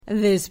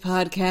This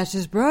podcast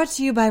is brought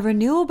to you by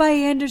Renewal by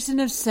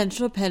Andersen of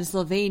Central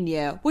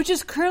Pennsylvania, which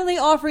is currently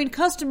offering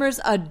customers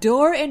a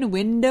door and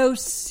window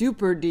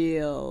super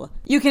deal.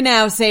 You can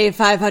now save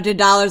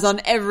 $500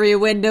 on every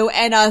window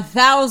and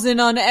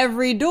 $1,000 on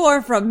every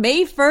door from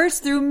May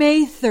 1st through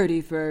May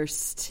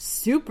 31st.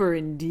 Super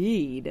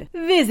indeed.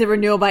 Visit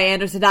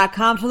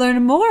renewalbyandersen.com to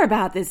learn more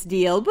about this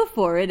deal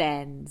before it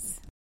ends.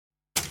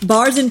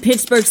 Bars in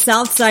Pittsburgh's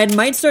South Side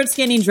might start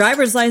scanning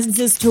driver's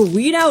licenses to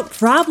weed out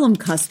problem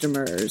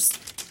customers.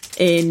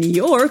 In New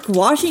York,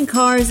 washing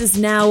cars is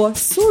now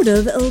sort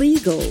of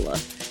illegal.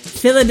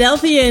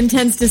 Philadelphia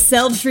intends to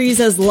sell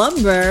trees as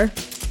lumber.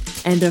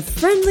 And a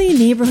friendly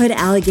neighborhood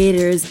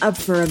alligator is up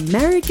for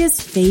America's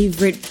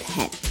favorite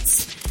pet.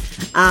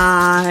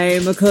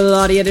 I'm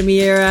Claudia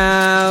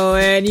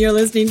DeMiro, and you're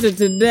listening to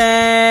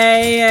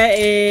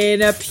Today in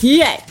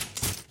PA.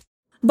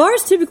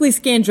 Bars typically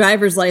scan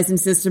driver's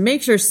licenses to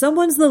make sure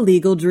someone's the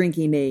legal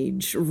drinking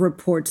age,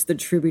 reports the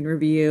Tribune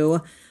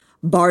Review.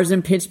 Bars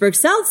in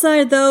Pittsburgh's South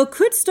Side, though,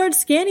 could start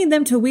scanning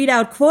them to weed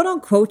out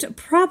quote-unquote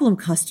problem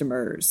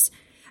customers.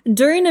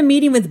 During a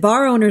meeting with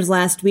bar owners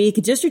last week,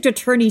 District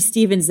Attorney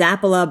Steven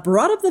Zappala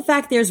brought up the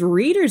fact there's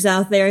readers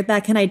out there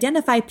that can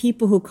identify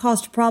people who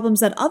caused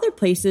problems at other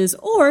places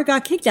or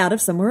got kicked out of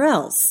somewhere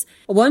else.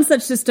 One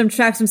such system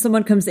tracks when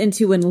someone comes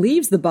into and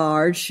leaves the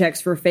bar,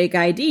 checks for fake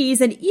IDs,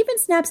 and even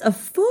snaps a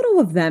photo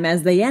of them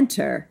as they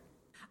enter.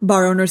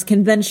 Bar owners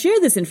can then share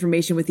this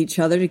information with each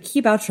other to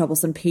keep out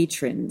troublesome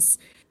patrons.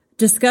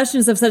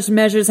 Discussions of such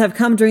measures have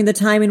come during the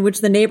time in which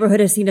the neighborhood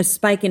has seen a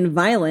spike in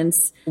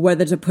violence.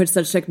 Whether to put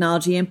such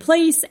technology in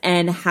place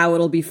and how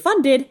it'll be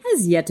funded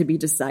has yet to be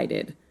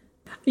decided.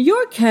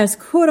 York has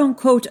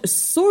quote-unquote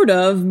sort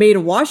of made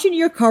washing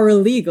your car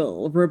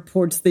illegal,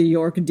 reports the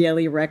York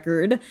Daily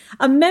Record.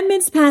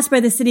 Amendments passed by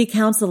the city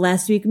council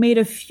last week made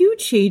a few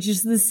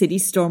changes to the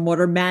city's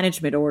stormwater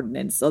management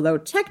ordinance, although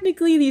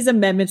technically these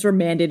amendments were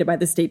mandated by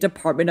the State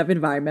Department of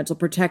Environmental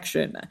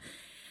Protection.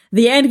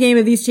 The end game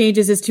of these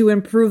changes is to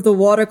improve the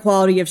water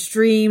quality of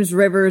streams,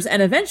 rivers,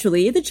 and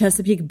eventually the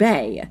Chesapeake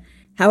Bay.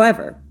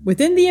 However,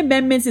 within the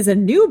amendments is a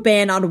new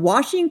ban on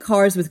washing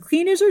cars with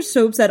cleaners or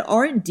soaps that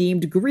aren't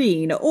deemed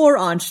green, or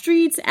on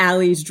streets,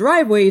 alleys,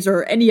 driveways,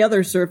 or any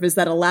other surface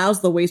that allows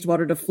the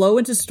wastewater to flow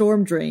into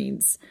storm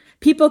drains.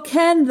 People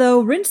can,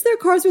 though, rinse their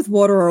cars with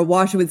water or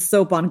wash it with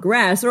soap on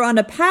grass or on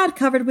a pad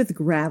covered with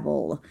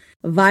gravel.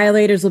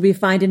 Violators will be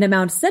fined an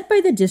amount set by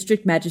the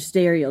district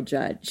magisterial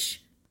judge.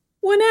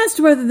 When asked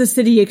whether the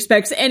city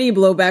expects any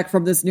blowback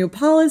from this new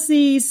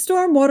policy,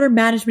 Stormwater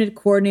Management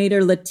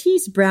Coordinator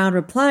Lattice Brown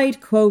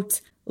replied,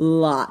 quote,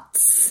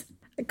 lots.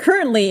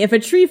 Currently, if a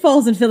tree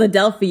falls in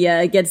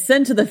Philadelphia, it gets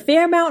sent to the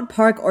Fairmount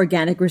Park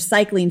Organic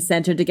Recycling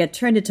Center to get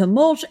turned into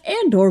mulch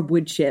and or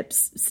wood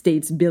chips,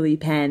 states Billy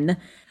Penn.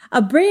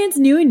 A brand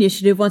new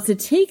initiative wants to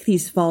take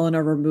these fallen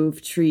or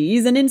removed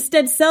trees and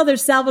instead sell their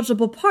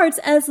salvageable parts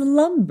as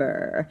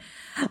lumber.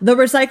 The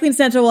recycling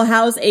center will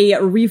house a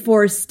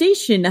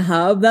reforestation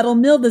hub that'll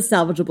mill the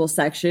salvageable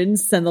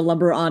sections, send the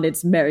lumber on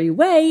its merry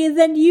way,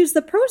 then use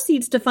the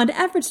proceeds to fund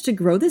efforts to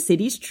grow the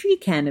city's tree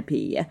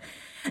canopy.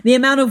 The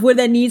amount of wood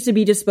that needs to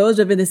be disposed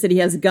of in the city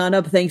has gone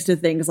up thanks to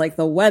things like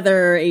the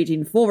weather,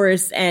 aging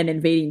forests, and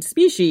invading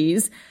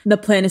species. The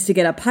plan is to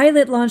get a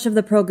pilot launch of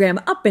the program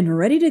up and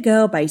ready to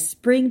go by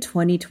spring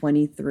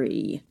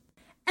 2023.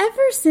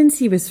 Ever since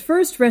he was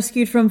first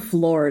rescued from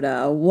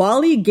Florida,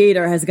 Wally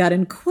Gator has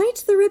gotten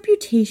quite the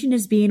reputation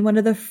as being one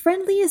of the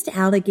friendliest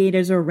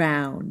alligators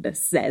around,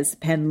 says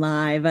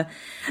PennLive.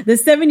 The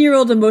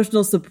 7-year-old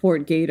emotional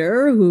support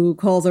gator, who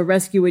calls a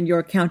rescue in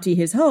York County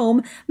his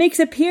home, makes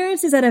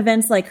appearances at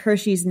events like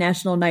Hershey's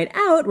National Night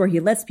Out, where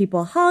he lets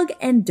people hug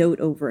and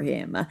dote over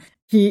him.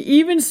 He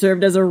even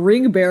served as a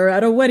ring bearer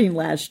at a wedding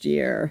last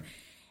year.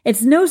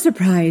 It's no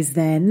surprise,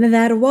 then,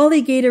 that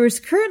Wally Gator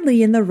is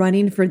currently in the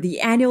running for the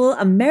annual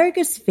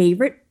America's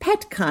Favorite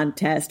Pet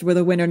contest, where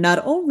the winner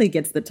not only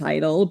gets the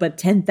title, but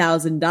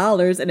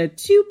 $10,000 and a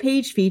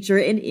 2-page feature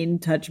in In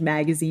Touch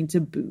magazine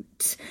to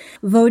boot.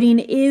 Voting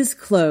is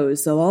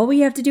closed, so all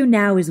we have to do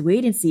now is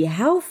wait and see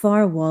how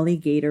far Wally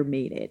Gator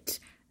made it.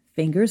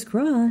 Fingers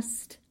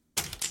crossed.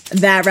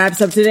 That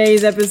wraps up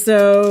today's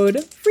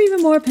episode. For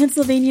even more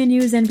Pennsylvania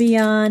news and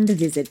beyond,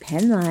 visit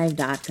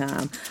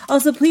PennLive.com.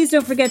 Also, please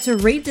don't forget to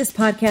rate this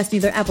podcast in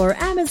either Apple or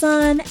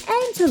Amazon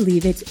and to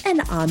leave it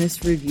an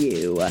honest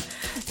review.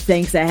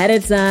 Thanks ahead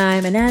of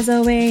time, and as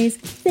always,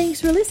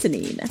 thanks for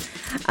listening.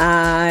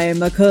 I'm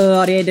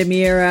Claudia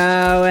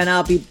DeMiro, and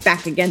I'll be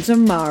back again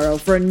tomorrow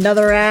for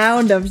another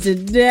round of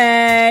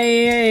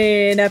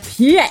Today in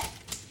PA.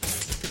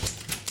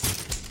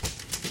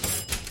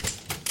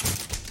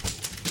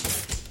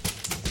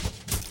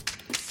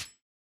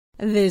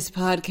 This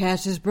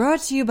podcast is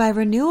brought to you by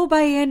Renewal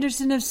by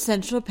Andersen of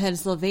Central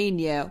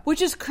Pennsylvania, which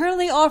is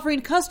currently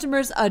offering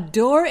customers a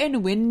door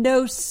and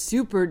window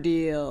super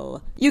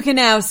deal. You can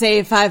now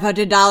save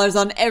 $500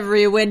 on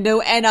every window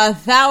and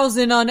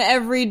 $1,000 on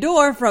every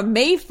door from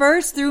May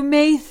 1st through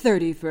May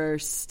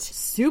 31st.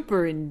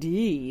 Super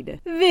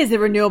indeed.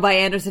 Visit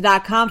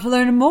renewalbyandersen.com to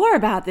learn more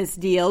about this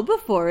deal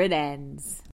before it ends.